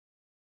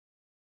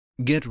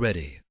Get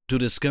ready to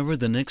discover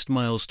the next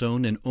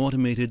milestone in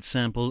automated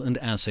sample and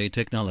assay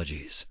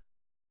technologies.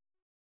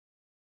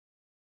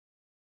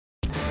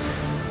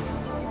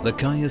 The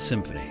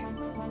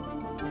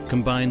QIAsymphony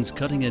combines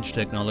cutting-edge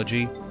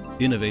technology,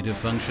 innovative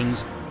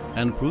functions,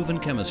 and proven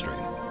chemistry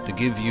to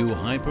give you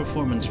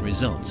high-performance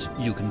results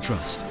you can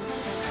trust.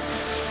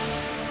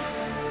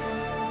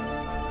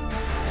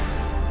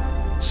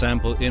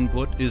 Sample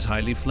input is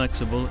highly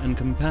flexible and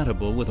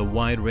compatible with a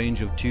wide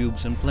range of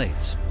tubes and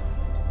plates.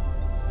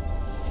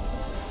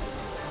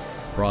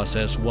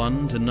 Process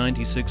 1 to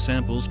 96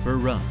 samples per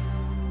run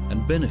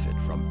and benefit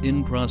from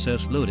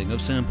in-process loading of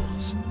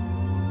samples.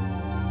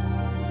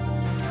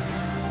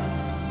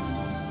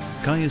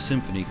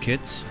 QIAsymphony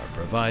kits are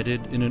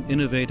provided in an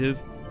innovative,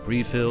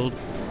 pre-filled,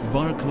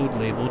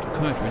 barcode-labeled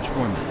cartridge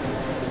format.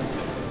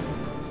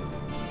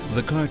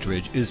 The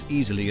cartridge is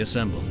easily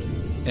assembled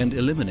and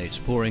eliminates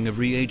pouring of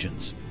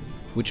reagents,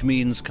 which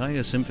means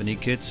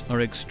QIAsymphony kits are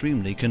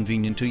extremely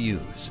convenient to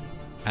use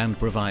and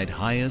provide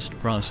highest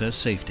process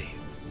safety.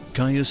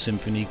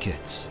 QIAsymphony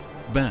kits,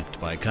 backed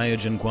by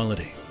QIAGEN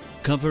quality,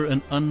 cover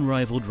an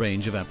unrivaled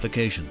range of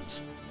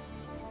applications.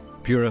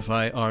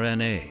 Purify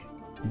RNA,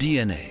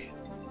 DNA,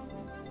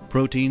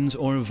 proteins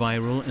or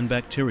viral and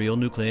bacterial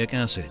nucleic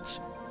acids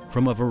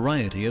from a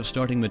variety of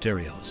starting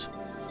materials.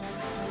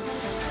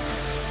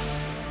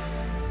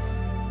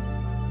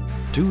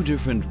 2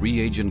 different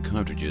reagent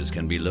cartridges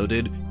can be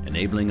loaded,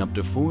 enabling up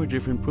to 4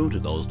 different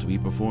protocols to be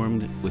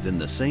performed within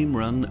the same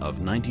run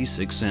of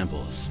 96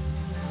 samples.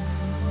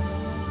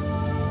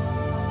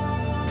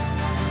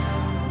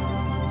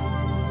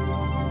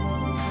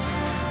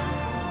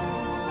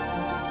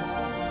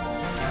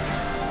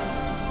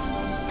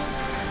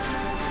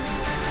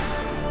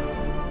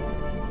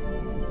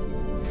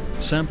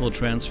 Sample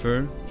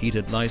transfer,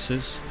 heated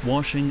lysis,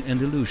 washing,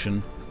 and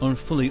elution are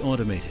fully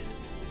automated,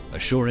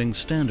 assuring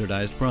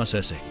standardized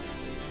processing.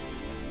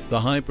 The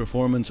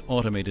high-performance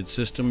automated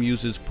system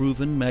uses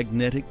proven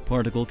magnetic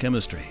particle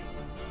chemistry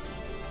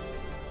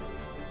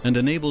and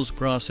enables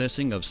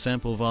processing of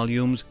sample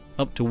volumes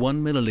up to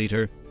 1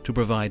 milliliter to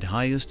provide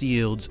highest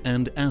yields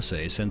and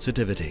assay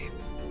sensitivity.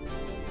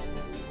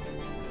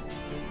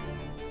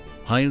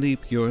 Highly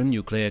pure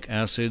nucleic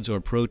acids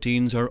or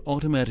proteins are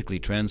automatically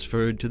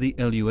transferred to the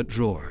eluate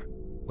drawer,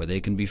 where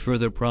they can be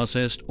further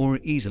processed or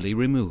easily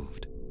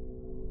removed.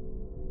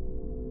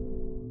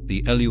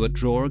 The eluate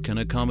drawer can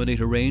accommodate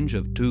a range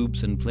of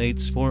tubes and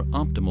plates for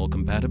optimal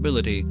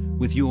compatibility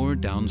with your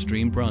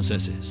downstream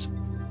processes.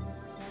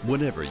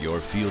 Whatever your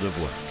field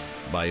of work,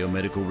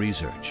 biomedical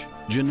research,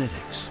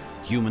 genetics,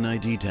 human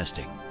ID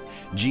testing,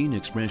 gene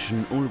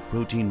expression, or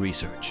protein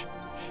research,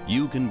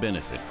 you can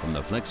benefit from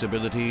the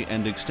flexibility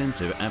and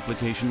extensive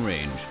application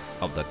range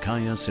of the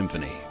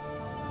QIAsymphony.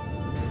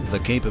 The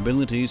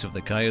capabilities of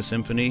the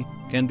QIAsymphony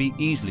can be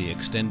easily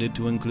extended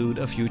to include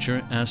a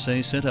future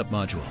assay setup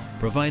module,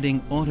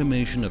 providing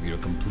automation of your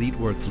complete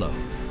workflow,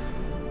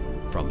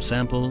 from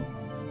sample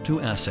to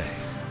assay.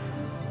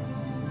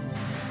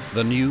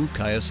 The new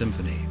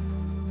QIAsymphony,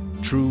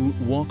 true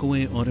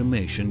walkaway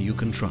automation you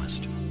can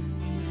trust.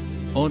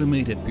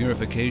 Automated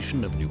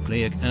purification of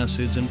nucleic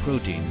acids and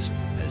proteins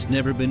has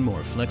never been more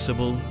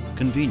flexible,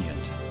 convenient,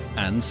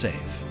 and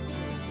safe.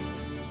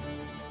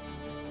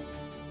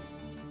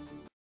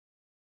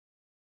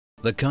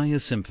 The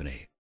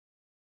QIAsymphony.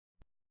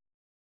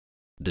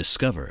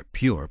 Discover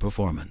pure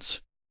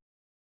performance.